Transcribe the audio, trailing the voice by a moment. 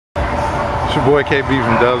It's your boy KB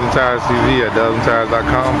from Dubs and Tires TV at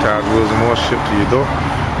dubsandtires.com. Tires, wheels, and more shipped to your door.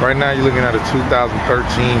 Right now you're looking at a 2013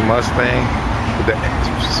 Mustang with the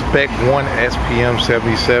Spec 1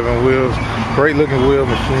 SPM-77 wheels. Great looking wheel,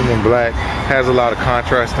 machined in black. Has a lot of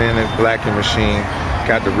contrast in it, black and machine.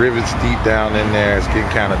 Got the rivets deep down in there. It's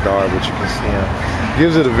getting kind of dark, but you can see them.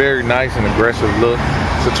 Gives it a very nice and aggressive look.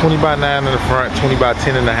 It's a 20x9 in the front,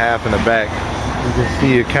 20x10.5 in the back. You can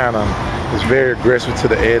see it kind of is very aggressive to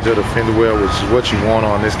the edge of the fender well, which is what you want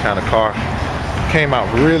on this kind of car. Came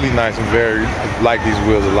out really nice and very like these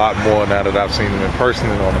wheels a lot more now that I've seen them in person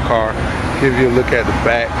and on the car. Give you a look at the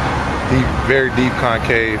back, deep, very deep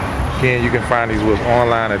concave. Again, you can find these wheels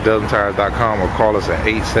online at dubsandtires.com or call us at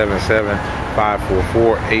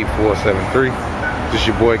 877-544-8473. This is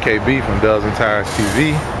your boy KB from Dubs and Tires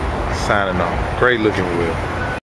TV, signing off. Great looking wheel.